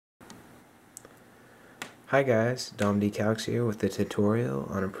Hi guys, Dom Calx here with the tutorial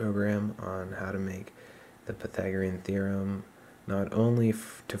on a program on how to make the Pythagorean theorem, not only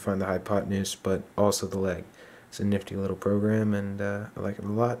to find the hypotenuse but also the leg. It's a nifty little program and I like it a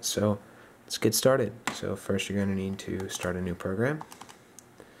lot, so let's get started. So first you're going to need to start a new program.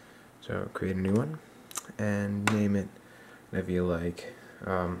 So create a new one and name it whatever you like.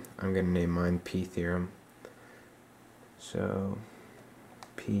 I'm going to name mine P theorem. So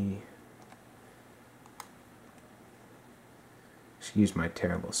P, excuse my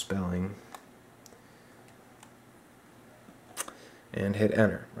terrible spelling, and hit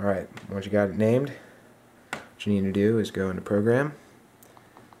enter. Alright, once you got it named, what you need to do is go into program,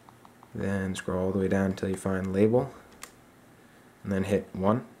 then scroll all the way down until you find label, and then hit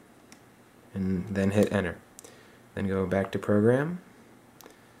 1, and then hit enter. Then go back to program,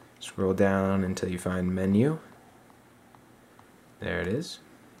 scroll down until you find menu, there it is,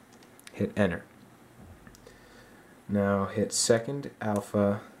 hit enter. Now hit second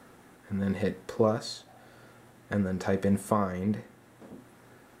alpha and then hit plus and then type in find.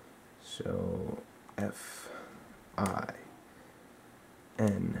 So F-I-N-D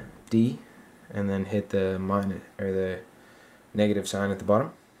and then hit the minus or the negative sign at the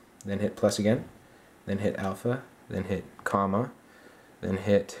bottom. Then hit plus again. Then hit alpha. Then hit comma. Then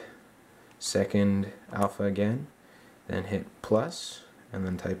hit second alpha again. Then hit plus and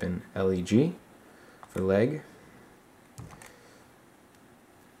then type in leg for leg.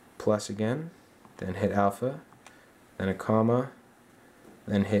 Plus again, then hit alpha, then a comma,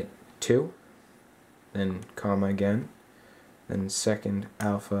 then hit 2, then comma again, then second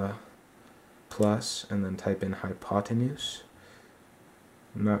alpha plus, and then type in hypotenuse.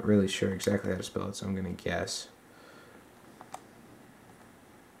 I'm not really sure exactly how to spell it, so I'm going to guess.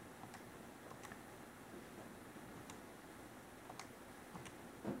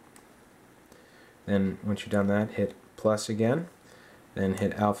 Then once you've done that, hit plus again. Then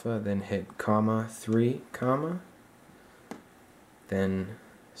hit alpha, then hit comma 3, comma, then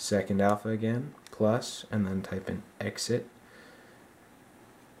second alpha again, plus, and then type in exit.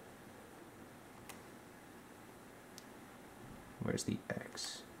 Where's the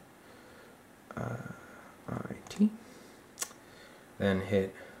X? I-T. Then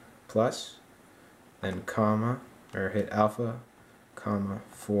hit plus, then comma, or hit alpha, comma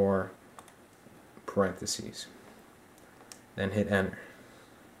 4 parentheses. Then hit enter.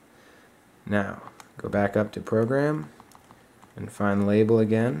 Now go back up to program and find label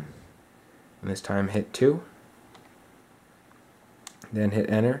again, and this time hit 2, then hit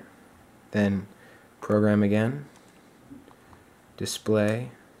enter, then program again,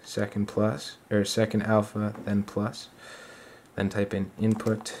 display second plus or second alpha then plus, then type in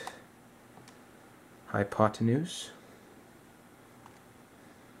input hypotenuse.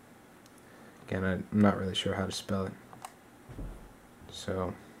 Again, I'm not really sure how to spell it.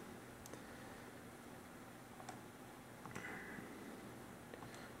 So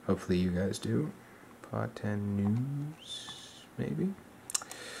hopefully you guys do. Hypotenuse, maybe.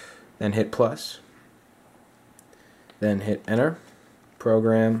 Then hit plus. Then hit enter.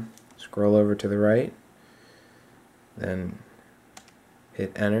 Program. Scroll over to the right. Then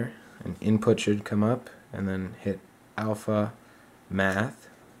hit enter. An input should come up. And then hit alpha math.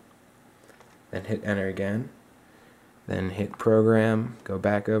 Then hit enter again. Then hit program, go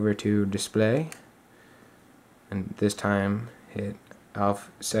back over to display, and this time hit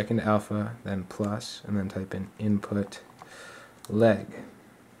alpha, second alpha, then plus, and then type in input leg.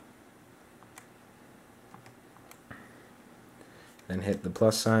 Then hit the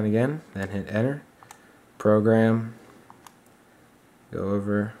plus sign again, then hit enter, program, go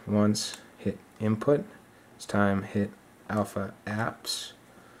over once, hit input, this time hit alpha apps,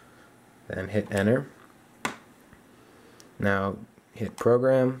 then hit enter. Now hit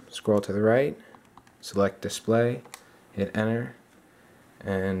program, scroll to the right, select display, hit enter,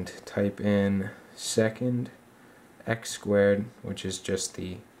 and type in second x squared, which is just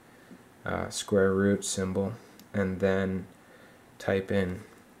the square root symbol, and then type in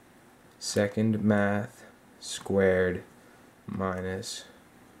second math squared minus,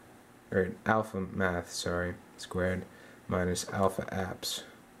 or alpha math, sorry, squared minus alpha apps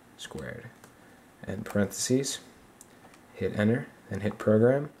squared, and parentheses. Hit enter, then hit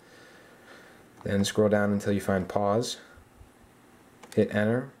program, then scroll down until you find pause, hit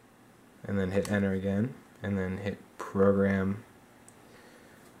enter, and then hit enter again, and then hit program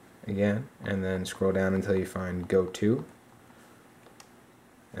again, and then scroll down until you find go to,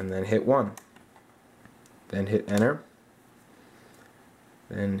 and then hit 1, then hit enter,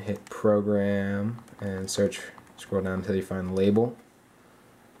 then hit program and scroll down until you find label,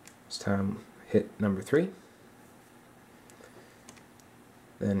 this time hit number 3,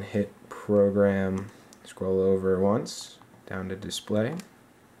 then hit program, scroll over once, down to display,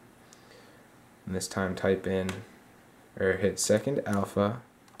 and this time type in, or hit second alpha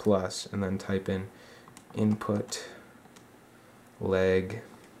plus, and then type in input leg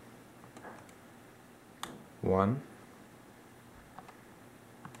 1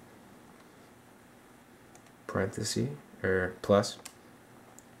 parenthesis or plus,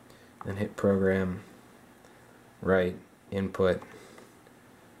 then hit program right input,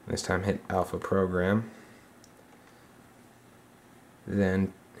 this time hit alpha program,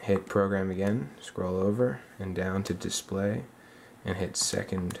 then hit program again, scroll over and down to display, and hit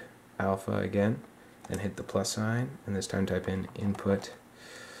second alpha again, then hit the plus sign, and this time type in input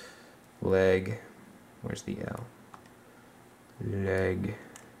leg, where's the L? Leg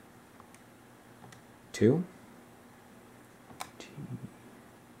 2.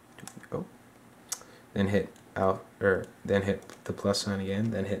 Oh. Then hit then hit the plus sign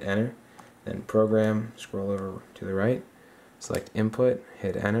again, then hit enter, then program, scroll over to the right, select input,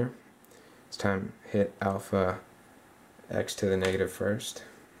 hit enter. This time hit alpha x to the negative first,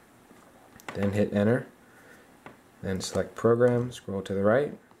 then hit enter, then select program, scroll to the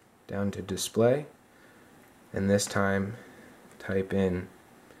right, down to display, and this time type in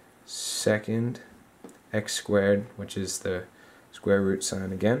second x squared, which is the square root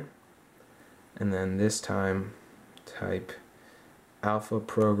sign again, and then this time type alpha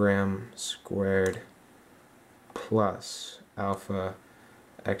program squared plus alpha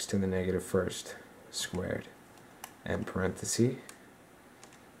x to the negative first squared, and parenthesis,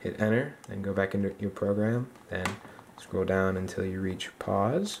 hit enter, then go back into your program, then scroll down until you reach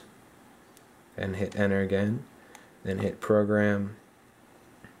pause, and hit enter again, then hit program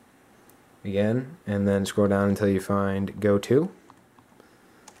again, and then scroll down until you find go to,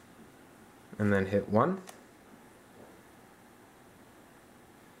 and then hit 1,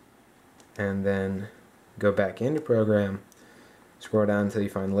 and then go back into program, scroll down until you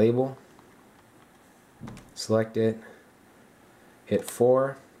find label, select it, hit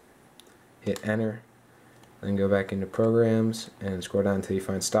 4, hit enter, then go back into programs and scroll down until you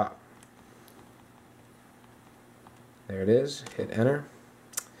find stop. There it is, hit enter,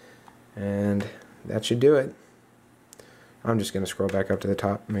 and that should do it. I'm just going to scroll back up to the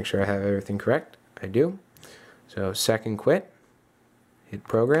top and make sure I have everything correct. I do. So second quit, hit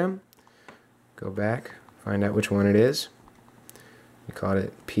program, go back, find out which one it is. We called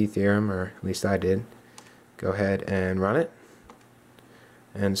it theorem, or at least I did. Go ahead and run it.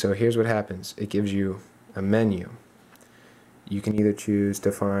 And so here's what happens. It gives you a menu. You can either choose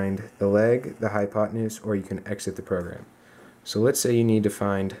to find the leg, the hypotenuse, or you can exit the program. So let's say you need to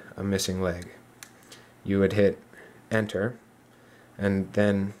find a missing leg. You would hit enter, and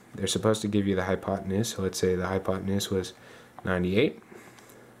then they're supposed to give you the hypotenuse. So let's say the hypotenuse was 98,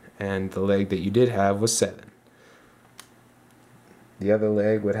 and the leg that you did have was 7. The other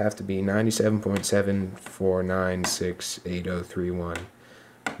leg would have to be 97.74968031,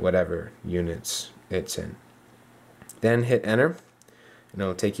 whatever units it's in. Then hit enter, and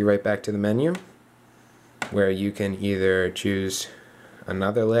it'll take you right back to the menu, where you can either choose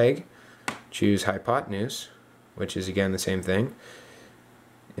another leg, choose hypotenuse, which is again the same thing,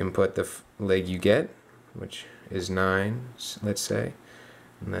 input the leg you get, which is 9, let's say,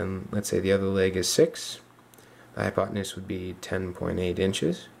 and then let's say the other leg is 6. The hypotenuse would be 10.8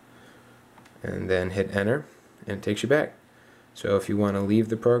 inches, and then hit enter, and it takes you back. So if you want to leave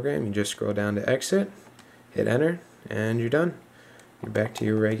the program, you just scroll down to exit, hit enter, and you're done. You're back to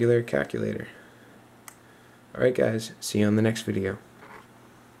your regular calculator. Alright guys, see you on the next video.